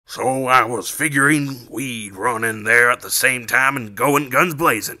So I was figuring we'd run in there at the same time and go in guns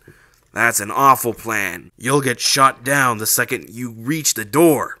blazing. That's an awful plan. You'll get shot down the second you reach the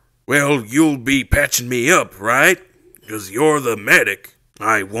door. Well, you'll be patching me up, right? 'Cause you're the medic.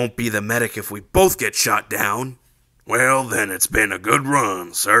 I won't be the medic if we both get shot down. Well, then it's been a good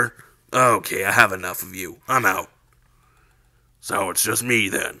run, sir. Okay, I have enough of you. I'm out. So it's just me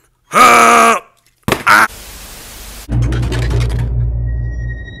then. Ah!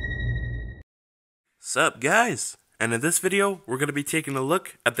 Sup guys, and in this video we're going to be taking a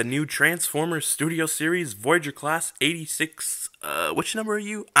look at the new Transformers Studio Series Voyager Class 86, which number are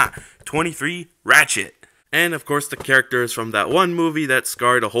you? 23, Ratchet. And of course the characters from that one movie that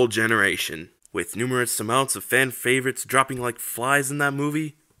scarred a whole generation. With numerous amounts of fan favorites dropping like flies in that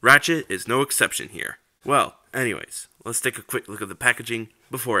movie, Ratchet is no exception here. Well, anyways, let's take a quick look at the packaging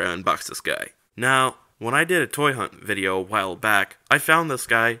before I unbox this guy. Now, when I did a toy hunt video a while back, I found this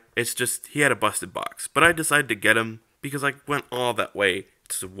guy. It's just, he had a busted box. But I decided to get him because I went all that way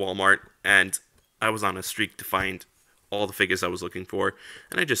to Walmart and I was on a streak to find all the figures I was looking for.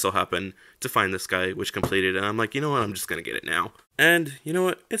 And I just so happened to find this guy, which completed, and I'm like, you know what, I'm just going to get it now. And you know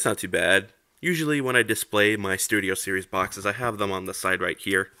what, it's not too bad. Usually when I display my Studio Series boxes, I have them on the side right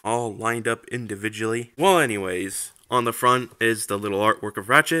here, all lined up individually. Well, anyways, on the front is the little artwork of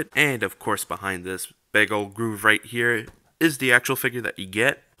Ratchet, and of course behind this big old groove right here is the actual figure that you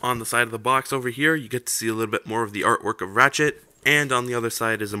get. On the side of the box over here, you get to see a little bit more of the artwork of Ratchet, and on the other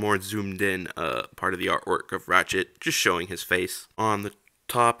side is a more zoomed in part of the artwork of Ratchet, just showing his face. On the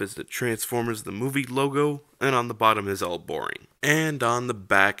top is the Transformers the movie logo, and on the bottom is all boring. And on the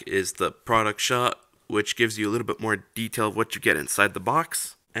back is the product shot, which gives you a little bit more detail of what you get inside the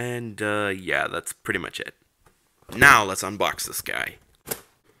box. And yeah, that's pretty much it. Now let's unbox this guy.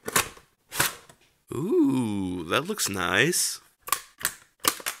 Ooh, that looks nice.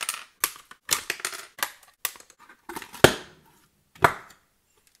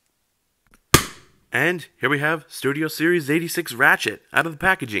 And here we have Studio Series 86 Ratchet out of the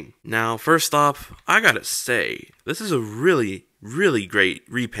packaging. Now, first off, I gotta say, this is a really, really great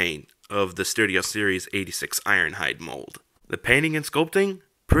repaint of the Studio Series 86 Ironhide mold. The painting and sculpting,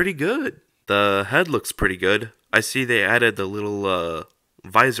 pretty good. The head looks pretty good. I see they added the little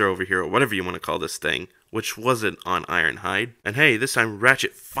visor over here, or whatever you want to call this thing, which wasn't on Ironhide. And hey, this time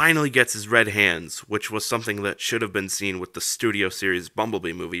Ratchet finally gets his red hands, which was something that should have been seen with the Studio Series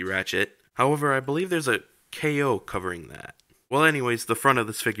Bumblebee movie Ratchet. However, I believe there's a KO covering that. Well, anyways, the front of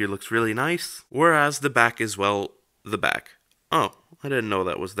this figure looks really nice, whereas the back is, well, the back. Oh, I didn't know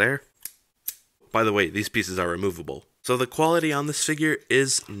that was there. By the way, these pieces are removable. So the quality on this figure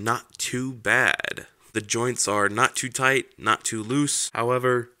is not too bad. The joints are not too tight, not too loose.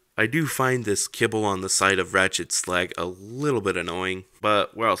 However, I do find this kibble on the side of Ratchet's leg a little bit annoying.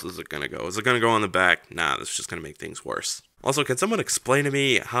 But where else is it gonna go? Is it gonna go on the back? Nah, that's just gonna make things worse. Also, can someone explain to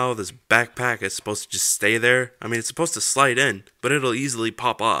me how this backpack is supposed to just stay there? I mean, it's supposed to slide in, but it'll easily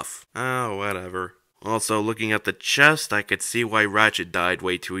pop off. Oh, whatever. Also, looking at the chest, I could see why Ratchet died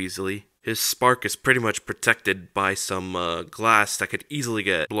way too easily. His spark is pretty much protected by some glass that could easily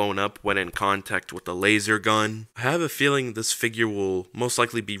get blown up when in contact with the laser gun. I have a feeling this figure will most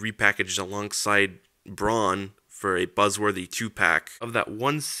likely be repackaged alongside Brawn for a buzzworthy 2-pack of that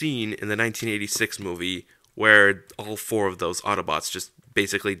one scene in the 1986 movie where all 4 of those Autobots just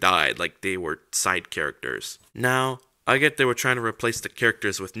basically died like they were side characters. Now, I get they were trying to replace the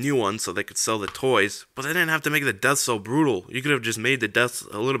characters with new ones so they could sell the toys, but they didn't have to make the deaths so brutal. You could have just made the deaths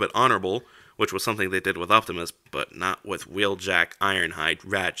a little bit honorable, which was something they did with Optimus, but not with Wheeljack, Ironhide,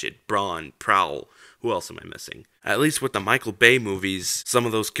 Ratchet, Brawn, Prowl. Who else am I missing? At least with the Michael Bay movies, some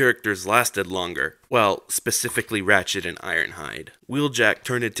of those characters lasted longer. Well, specifically Ratchet and Ironhide. Wheeljack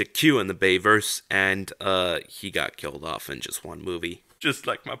turned into Q in the Bayverse, and he got killed off in just one movie. Just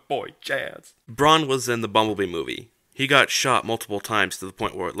like my boy Jazz. Brawn was in the Bumblebee movie. He got shot multiple times to the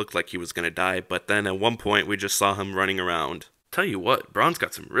point where it looked like he was gonna die, but then at one point we just saw him running around. Tell you what, Brawn's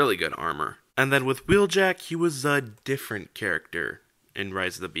got some really good armor. And then with Wheeljack, he was a different character in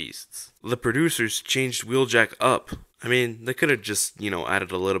Rise of the Beasts. The producers changed Wheeljack up. I mean, they could have just, you know,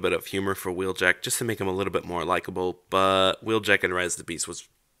 added a little bit of humor for Wheeljack just to make him a little bit more likable, but Wheeljack in Rise of the Beasts was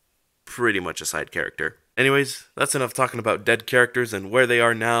pretty much a side character. Anyways, that's enough talking about dead characters and where they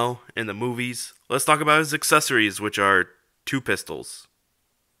are now in the movies. Let's talk about his accessories, which are 2 pistols.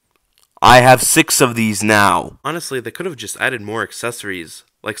 I have 6 of these now. Honestly, they could have just added more accessories,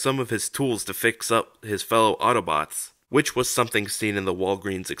 like some of his tools to fix up his fellow Autobots, which was something seen in the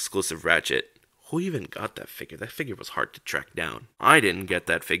Walgreens exclusive Ratchet. Who even got that figure? That figure was hard to track down. I didn't get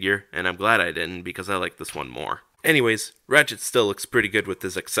that figure, and I'm glad I didn't because I like this one more. Anyways, Ratchet still looks pretty good with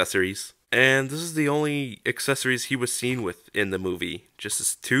his accessories. And this is the only accessories he was seen with in the movie, just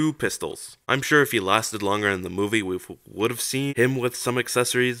his 2 pistols. I'm sure if he lasted longer in the movie, we would have seen him with some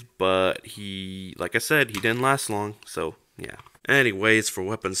accessories, but he, like I said, he didn't last long, so yeah. Anyways, for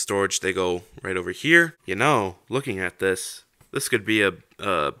weapon storage, they go right over here. You know, looking at this could be a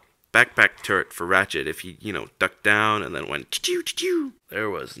backpack turret for Ratchet if he, ducked down and then went choo-choo-choo. There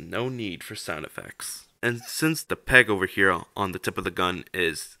was no need for sound effects. And since the peg over here on the tip of the gun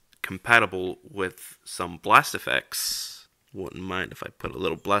is compatible with some blast effects, wouldn't mind if I put a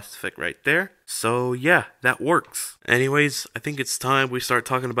little blast effect right there. So yeah, that works. Anyways, I think it's time we start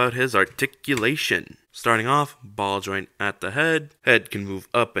talking about his articulation. Starting off, ball joint at the head. Head can move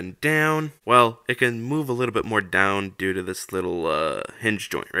up and down. Well, it can move a little bit more down due to this little hinge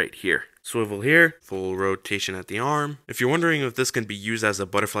joint right here. Swivel here, full rotation at the arm. If you're wondering if this can be used as a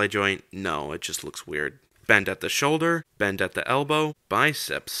butterfly joint, no, it just looks weird. Bend at the shoulder, bend at the elbow,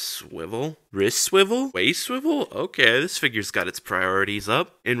 biceps swivel, wrist swivel, waist swivel. Okay, this figure's got its priorities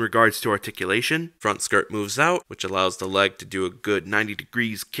up. In regards to articulation, front skirt moves out, which allows the leg to do a good 90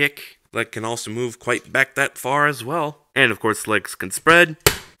 degrees kick. Leg can also move quite back that far as well. And of course, legs can spread,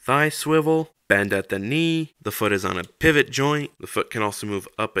 thigh swivel, bend at the knee, the foot is on a pivot joint, the foot can also move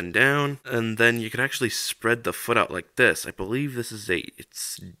up and down, and then you can actually spread the foot out like this. I believe this is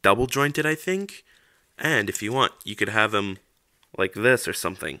it's double jointed, I think. And if you want, you could have him like this or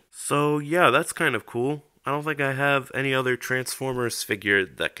something. So yeah, that's kind of cool. I don't think I have any other Transformers figure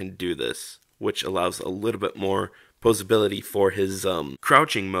that can do this, which allows a little bit more posability for his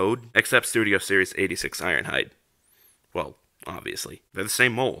crouching mode, except Studio Series 86 Ironhide. Well, obviously, they're the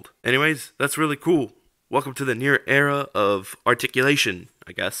same mold. Anyways, that's really cool. Welcome to the near era of articulation,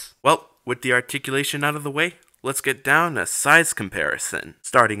 I guess. Well, with the articulation out of the way, let's get down a size comparison.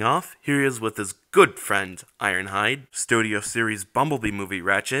 Starting off, here he is with his good friend, Ironhide, Studio Series Bumblebee movie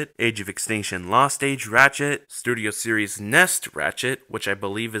Ratchet, Age of Extinction Lost Age Ratchet, Studio Series Nest Ratchet, which I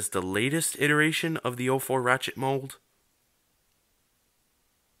believe is the latest iteration of the 04 Ratchet mold.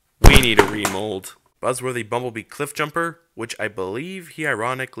 We need a remold. Buzzworthy Bumblebee Cliffjumper, which I believe he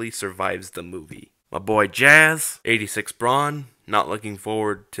ironically survives the movie. My boy Jazz, 86 Brawn, not looking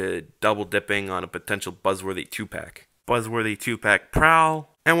forward to double dipping on a potential Buzzworthy 2-pack. Buzzworthy 2-pack Prowl,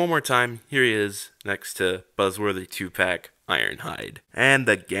 and one more time, here he is next to Buzzworthy 2-pack Ironhide. And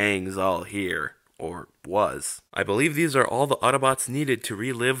the gang's all here, or was. I believe these are all the Autobots needed to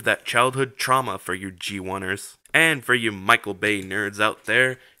relive that childhood trauma for you G1ers. And for you Michael Bay nerds out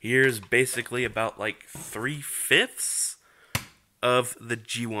there, here's basically about like 3/5 of the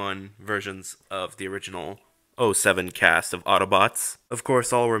G1 versions of the original 07 cast of Autobots. Of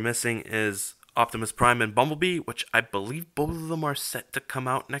course, all we're missing is Optimus Prime and Bumblebee, which I believe both of them are set to come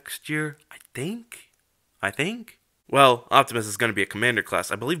out next year. I think? Well, Optimus is going to be a Commander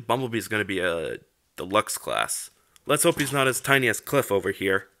class. I believe Bumblebee is going to be a Deluxe class. Let's hope he's not as tiny as Cliff over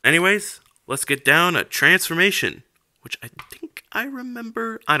here. Anyways, let's get down a transformation, which I think I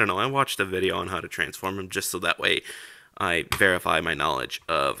remember. I don't know, I watched a video on how to transform him just so that way I verify my knowledge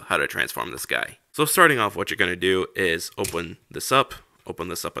of how to transform this guy. So starting off, what you're going to do is open this up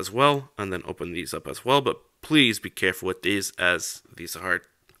as well, and then open these up as well, but please be careful with these as these are,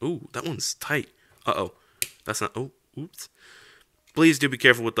 ooh, that one's tight. Uh-oh, that's not, oh, oops. Please do be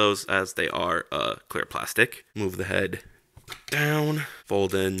careful with those as they are clear plastic. Move the head down,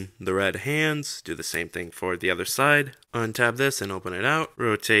 fold in the red hands, do the same thing for the other side. Untab this and open it out.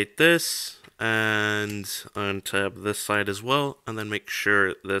 Rotate this and untab this side as well, and then make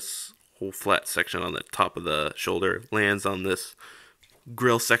sure this whole flat section on the top of the shoulder lands on this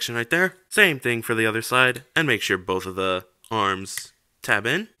grill section right there. Same thing for the other side, and make sure both of the arms tab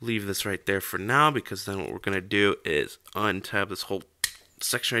in. Leave this right there for now, because then what we're going to do is untab this whole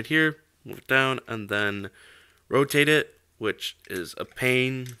section right here, move it down, and then rotate it, which is a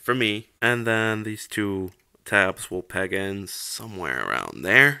pain for me. And then these two tabs will peg in somewhere around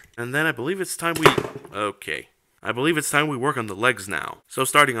there. And then I believe it's time we work on the legs now. So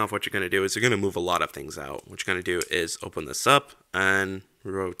starting off, what you're going to do is you're going to move a lot of things out. What you're going to do is open this up and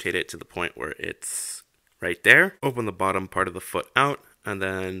rotate it to the point where it's right there. Open the bottom part of the foot out, and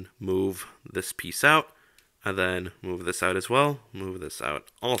then move this piece out, and then move this out as well, move this out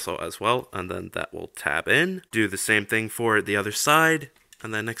also as well, and then that will tab in. Do the same thing for the other side,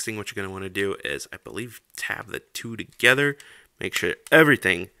 and then next thing what you're going to want to do is, I believe, tab the two together. Make sure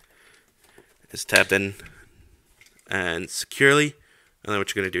everything is tabbed in and securely, and then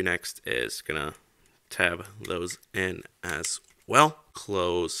what you're going to do next is gonna tab those in as well.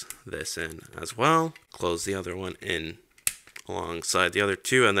 Close this in as well. Close the other one in alongside the other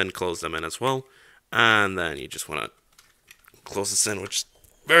two, and then close them in as well. And then you just want to close this in, which is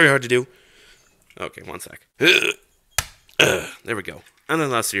very hard to do. Okay, one sec. There we go. And then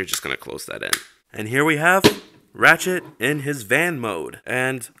lastly, you're just going to close that in. And here we have Ratchet in his van mode.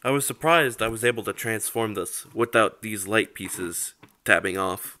 And I was surprised I was able to transform this without these light pieces tabbing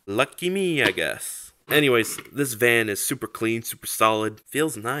off. Lucky me, I guess. Anyways, this van is super clean, super solid.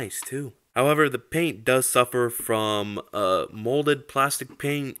 Feels nice, too. However, the paint does suffer from molded plastic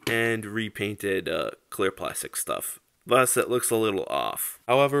paint and repainted clear plastic stuff. Thus, it looks a little off.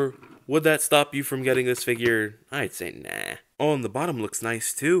 However, would that stop you from getting this figure? I'd say nah. Oh, and the bottom looks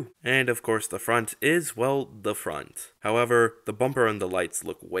nice too. And of course, the front is, well, the front. However, the bumper and the lights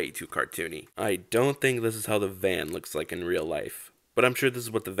look way too cartoony. I don't think this is how the van looks like in real life. But I'm sure this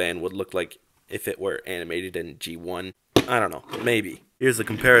is what the van would look like if it were animated in G1. I don't know, maybe. Here's a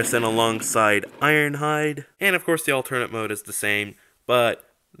comparison alongside Ironhide. And of course, the alternate mode is the same, but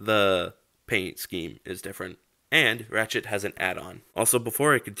the paint scheme is different. And Ratchet has an add-on. Also,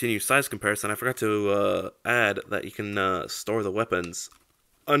 before I continue size comparison, I forgot to add that you can store the weapons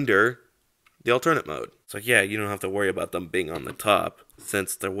under the alternate mode. So yeah, you don't have to worry about them being on the top,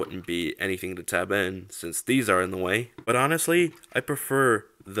 since there wouldn't be anything to tab in, since these are in the way. But honestly, I prefer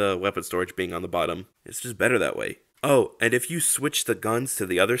the weapon storage being on the bottom. It's just better that way. Oh, and if you switch the guns to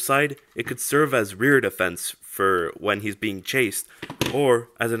the other side, it could serve as rear defense for when he's being chased, or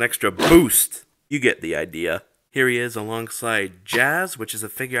as an extra boost. You get the idea. Here he is alongside Jazz, which is a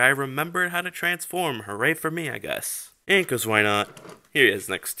figure I remembered how to transform. Hooray for me, I guess. And cause why not? Here he is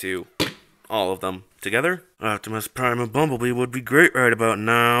next to all of them together. Optimus Prime and Bumblebee would be great right about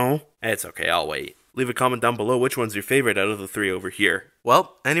now. It's okay, I'll wait. Leave a comment down below which one's your favorite out of the three over here.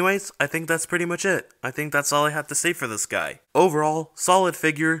 Well, anyways, I think that's pretty much it. I think that's all I have to say for this guy. Overall, solid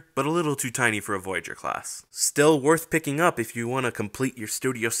figure, but a little too tiny for a Voyager class. Still worth picking up if you want to complete your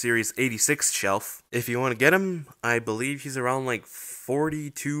Studio Series 86 shelf. If you want to get him, I believe he's around like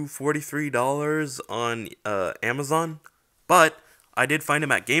 $42, $43 on Amazon. But I did find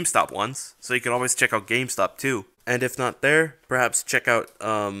him at GameStop once, so you can always check out GameStop too. And if not there, perhaps check out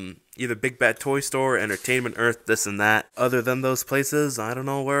either Big Bad Toy Store, Entertainment Earth, this and that. Other than those places, I don't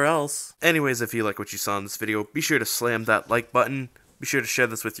know where else. Anyways, if you like what you saw in this video, be sure to slam that like button. Be sure to share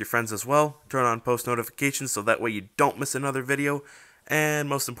this with your friends as well. Turn on post notifications so that way you don't miss another video. And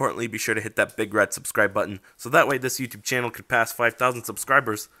most importantly, be sure to hit that big red subscribe button so that way this YouTube channel could pass 5,000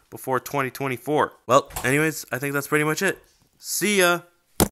 subscribers before 2024. Well, anyways, I think that's pretty much it. See ya!